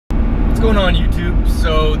going on, YouTube?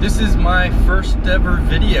 So this is my first ever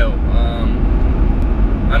video.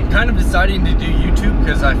 I'm kind of deciding to do YouTube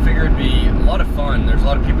because I figured it'd be a lot of fun. There's a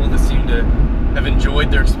lot of people that seem to have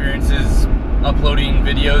enjoyed their experiences uploading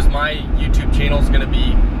videos. My YouTube channel is going to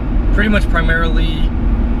be pretty much primarily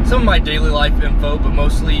some of my daily life info, but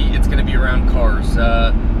mostly it's going to be around cars.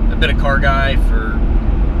 I've been a car guy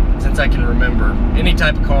since I can remember. Any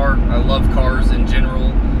type of car. I love cars in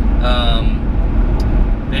general.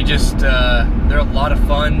 They're a lot of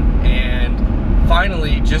fun, and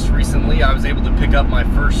finally, just recently, I was able to pick up my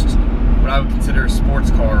first, what I would consider a sports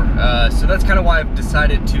car. So that's kind of why I've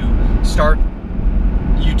decided to start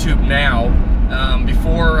YouTube now.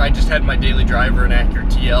 Before, I just had my daily driver, an Acura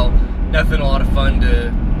TL. Nothing a lot of fun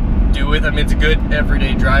to do with. I mean, it's a good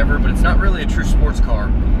everyday driver, but it's not really a true sports car.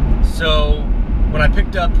 So when I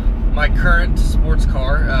picked up my current sports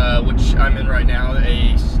car, which I'm in right now,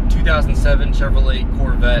 a 2007 Chevrolet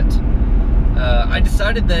Corvette, I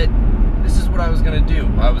decided that this is what I was going to do.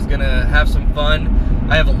 I was going to have some fun.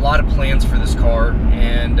 I have a lot of plans for this car,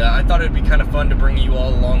 and I thought it would be kind of fun to bring you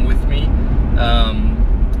all along with me,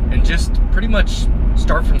 and just pretty much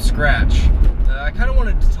start from scratch. I kind of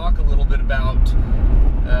wanted to talk a little bit about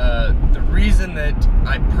the reason that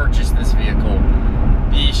I purchased this vehicle.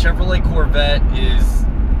 The Chevrolet Corvette is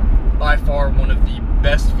by far one of the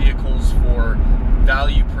best vehicles for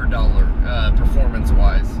value per dollar,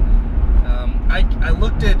 performance-wise. I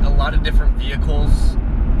looked at a lot of different vehicles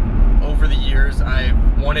over the years. I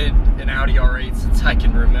wanted an Audi R8 since I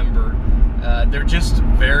can remember. They're just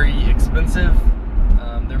very expensive.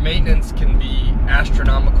 Their maintenance can be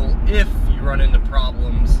astronomical if you run into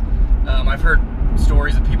problems. I've heard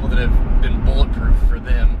stories of people that have been bulletproof for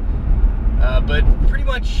them. But pretty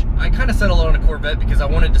much, I kind of settled on a Corvette because I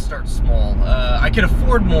wanted to start small. I could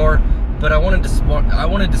afford more, but I wanted to start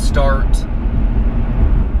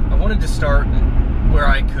where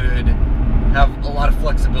I could have a lot of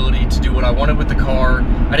flexibility to do what I wanted with the car.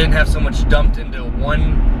 I didn't have so much dumped into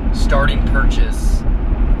one starting purchase,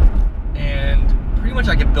 and pretty much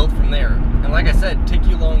I could build from there. And like I said, take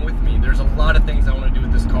you along with me. There's a lot of things I want to do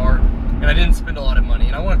with this car, and I didn't spend a lot of money,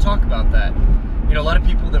 and I want to talk about that. You know, a lot of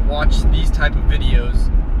people that watch these type of videos,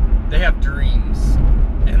 they have dreams,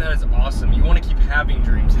 and that is awesome. You want to keep having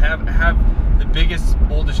dreams. Have the biggest,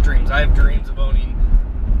 boldest dreams. I have dreams of owning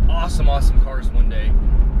awesome cars one day,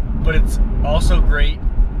 but it's also great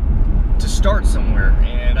to start somewhere,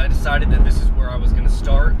 and I decided that this is where I was going to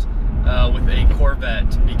start with a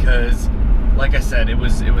Corvette because, like I said, it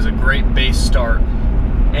was a great base start,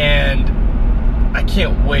 and I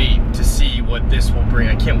can't wait to see what this will bring.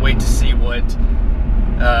 I can't wait to see what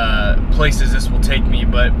places this will take me.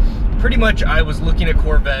 But pretty much, I was looking at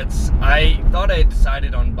Corvettes. I thought I had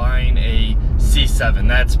decided on buying a C7.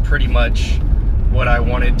 That's pretty much what I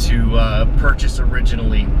wanted to purchase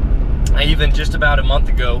originally. I even, just about a month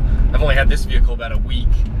ago, I've only had this vehicle about a week.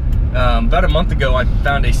 About a month ago, I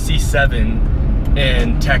found a C7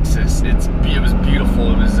 in Texas. It was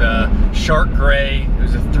beautiful. It was shark gray. It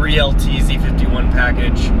was a 3LT Z51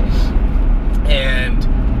 package, and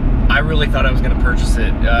I really thought I was going to purchase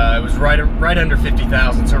it. It was right under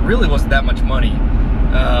 $50,000, so it really wasn't that much money.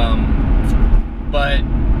 But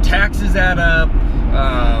taxes add up.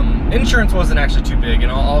 Insurance wasn't actually too big,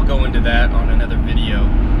 and I'll go into that on another video.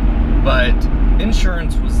 But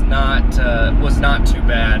insurance was not too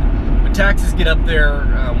bad. But taxes get up there.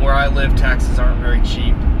 Where I live, taxes aren't very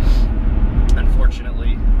cheap,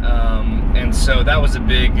 unfortunately. And so that was a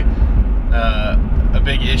big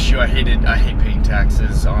issue. I hate paying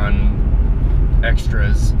taxes on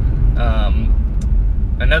extras.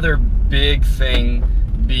 Another big thing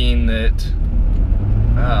being that,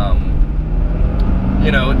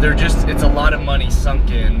 you know, it's a lot of money sunk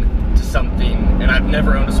in to something, and I've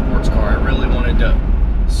never owned a sports car. I really wanted to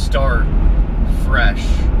start fresh.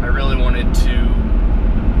 I really wanted to,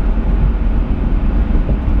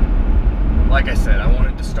 like I said, I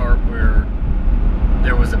wanted to start where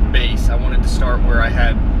there was a base. I wanted to start where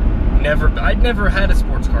I'd never had a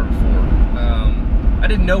sports car before. I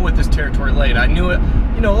didn't know what this territory laid. I knew it,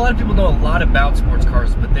 you know, a lot of people know a lot about sports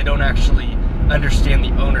cars, but they don't actually understand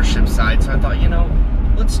the ownership side. So I thought, you know,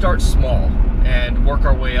 let's start small and work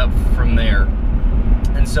our way up from there.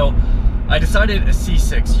 And so I decided a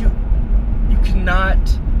C6. You cannot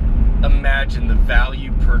imagine the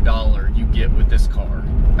value per dollar you get with this car.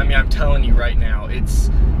 I mean, I'm telling you right now, it's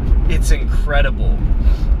incredible.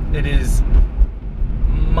 It is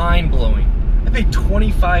mind-blowing. I paid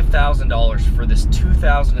 $25,000 for this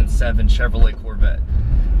 2007 Chevrolet Corvette.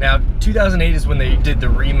 Now, 2008 is when they did the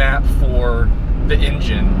remap for the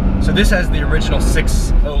engine. So this has the original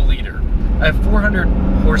 6.0 liter. I have 400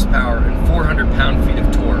 horsepower and 400 pound-feet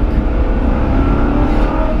of torque.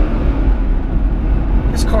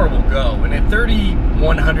 This car will go, and at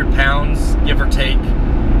 3,100 pounds, give or take,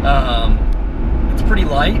 it's pretty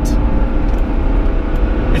light.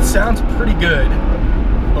 It sounds pretty good,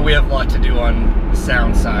 but we have a lot to do on the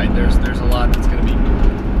sound side. There's a lot that's going to be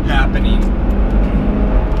happening.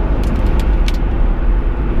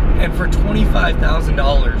 And for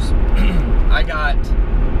 $25,000, I got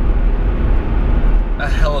a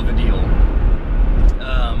hell of a deal.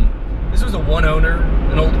 This was a one owner,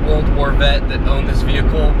 an old World War vet that owned this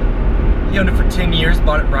vehicle. He owned it for 10 years,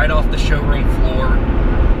 bought it right off the showroom floor.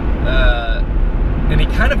 And he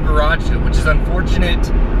kind of garaged it, which is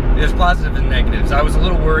unfortunate. There's positives and negatives. I was a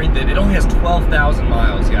little worried that it only has 12,000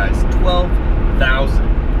 miles, guys.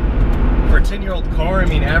 12,000. For a 10-year-old car, I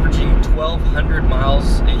mean, averaging 1,200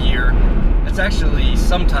 miles a year, that's actually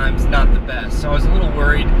sometimes not the best. So I was a little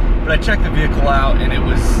worried, but I checked the vehicle out, and it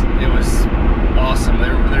was awesome.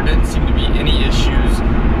 There didn't seem to be any issues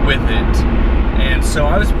with it. And so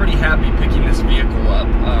I was pretty happy picking this vehicle up.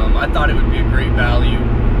 I thought it would be a great value.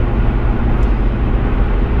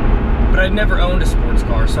 But I'd never owned a sports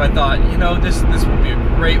car, so I thought, you know, this would be a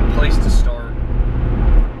great place to start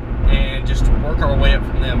and just work our way up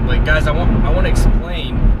from them. But guys, I want to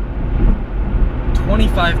explain.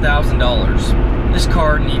 $25,000. This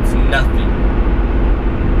car needs nothing.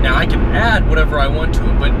 Now I can add whatever I want to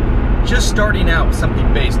it, but just starting out with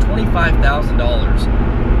something base, $25,000,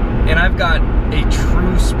 and I've got a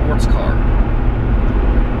true sports car.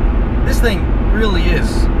 This thing really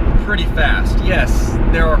is pretty fast. Yes,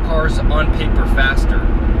 there are cars on paper faster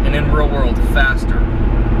and in real world faster,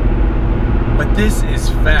 but this is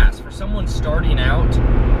fast. For someone starting out,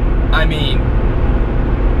 I mean,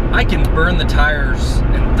 I can burn the tires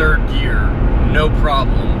in third gear, no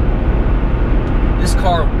problem. This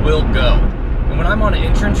car will go. And when I'm on an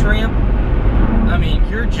entrance ramp, I mean,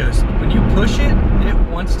 you're just, when you push it, it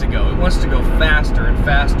wants to go. It wants to go faster and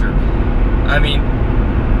faster. I mean,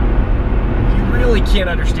 you really can't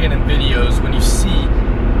understand in videos when you see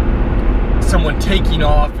someone taking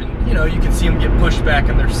off and, you know, you can see them get pushed back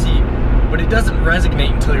in their seat, but it doesn't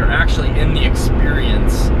resonate until you're actually in the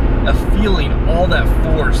experience of feeling all that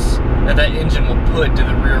force that engine will put to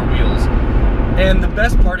the rear wheels. And the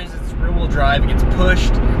best part is it's rear-wheel drive. It gets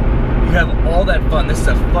pushed. You have all that fun. This is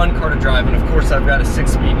a fun car to drive, and of course I've got a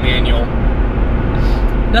 6-speed manual.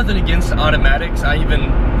 Nothing against automatics.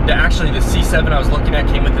 Actually the C7 I was looking at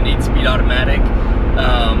came with an 8-speed automatic,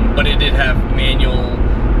 but it did have manual.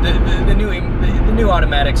 The new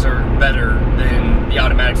automatics are better than the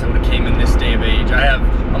automatics that would have came in this day of age. I have,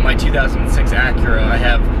 on my 2006 Acura, I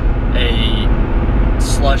have a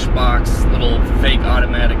slush box little fake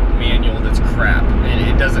automatic manual that's crap.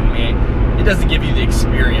 It doesn't give you the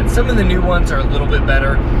experience. Some of the new ones are a little bit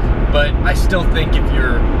better, but I still think if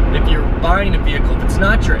you're buying a vehicle, if it's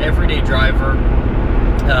not your everyday driver,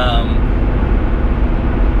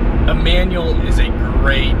 a manual is a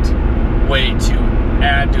great way to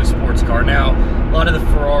add to a sports car. Now, a lot of the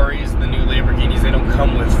Ferraris, the new Lamborghinis, they don't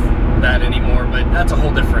come with that anymore, but that's a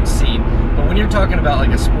whole different scene. But when you're talking about like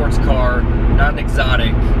a sports car, not an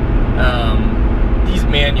exotic, these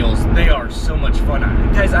manuals, they are so much fun.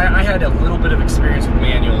 Guys, I had a little bit of experience with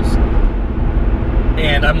manuals,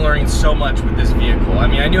 and I'm learning so much with this vehicle. I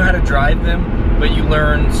mean, I knew how to drive them, but you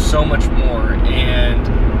learn so much more, and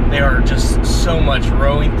they are just so much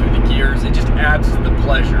rowing through the gears. It just adds to the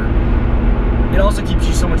pleasure. It also keeps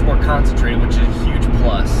you so much more concentrated, which is a huge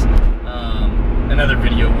plus. Another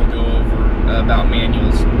video we'll go over about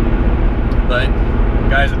manuals. But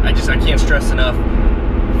guys, I can't stress enough,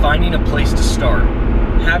 finding a place to start.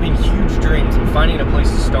 Having huge dreams and finding a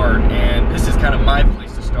place to start, and this is kind of my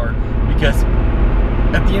place to start, because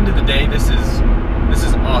at the end of the day, this is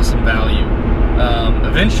awesome value.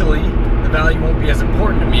 Eventually, the value won't be as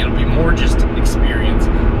important to me. It'll be more just experience.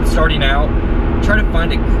 But starting out, try to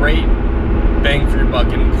find a great bang for your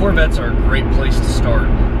buck, and Corvettes are a great place to start.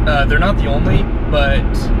 They're not the only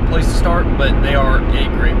place to start, but they are a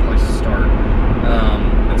great place to start.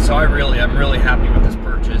 And so I'm really happy with this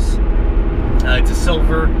purchase. It's a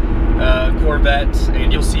silver Corvette,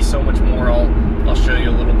 and you'll see so much more. I'll show you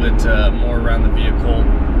a little bit more around the vehicle.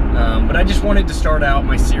 But I just wanted to start out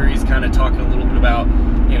my series kind of talking a little bit about,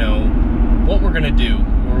 you know, what we're gonna do.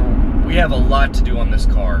 We have a lot to do on this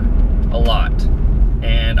car, a lot.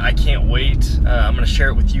 And I can't wait. I'm going to share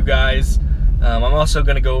it with you guys. I'm also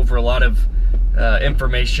going to go over a lot of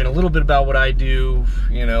information, a little bit about what I do,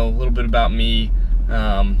 you know, a little bit about me.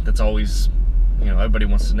 That's always, you know, everybody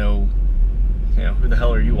wants to know, you know, who the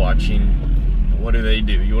hell are you watching? What do they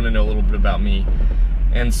do? You want to know a little bit about me.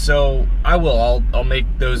 And so I'll make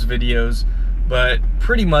those videos, but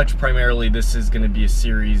pretty much primarily this is going to be a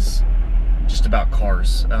series just about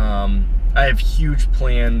cars. I have huge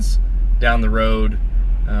plans down the road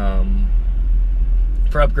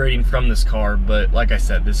for upgrading from this car, but like I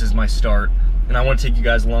said, this is my start, and I want to take you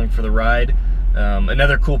guys along for the ride.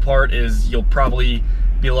 Another cool part is you'll probably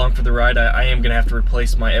be along for the ride. I am going to have to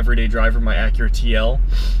replace my everyday driver, my Acura TL,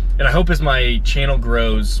 and I hope as my channel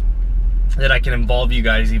grows that I can involve you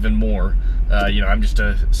guys even more. You know, I'm just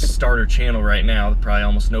a starter channel right now, probably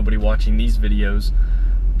almost nobody watching these videos,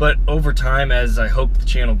 but over time, as I hope the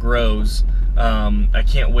channel grows, I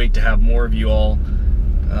can't wait to have more of you all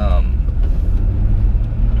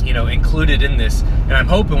you know, included in this. And I'm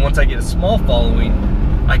hoping once I get a small following,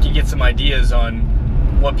 I can get some ideas on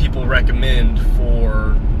what people recommend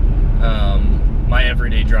for my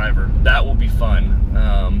everyday driver. That will be fun.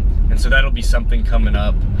 And so that'll be something coming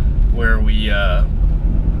up where we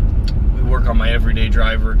work on my everyday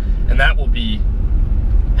driver, and that will be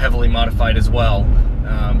heavily modified as well.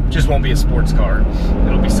 Just won't be a sports car.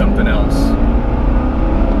 It'll be something else.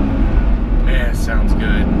 Man, it sounds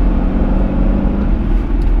good.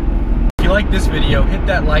 If you like this video, hit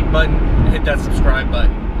that like button and hit that subscribe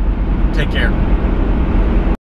button. Take care.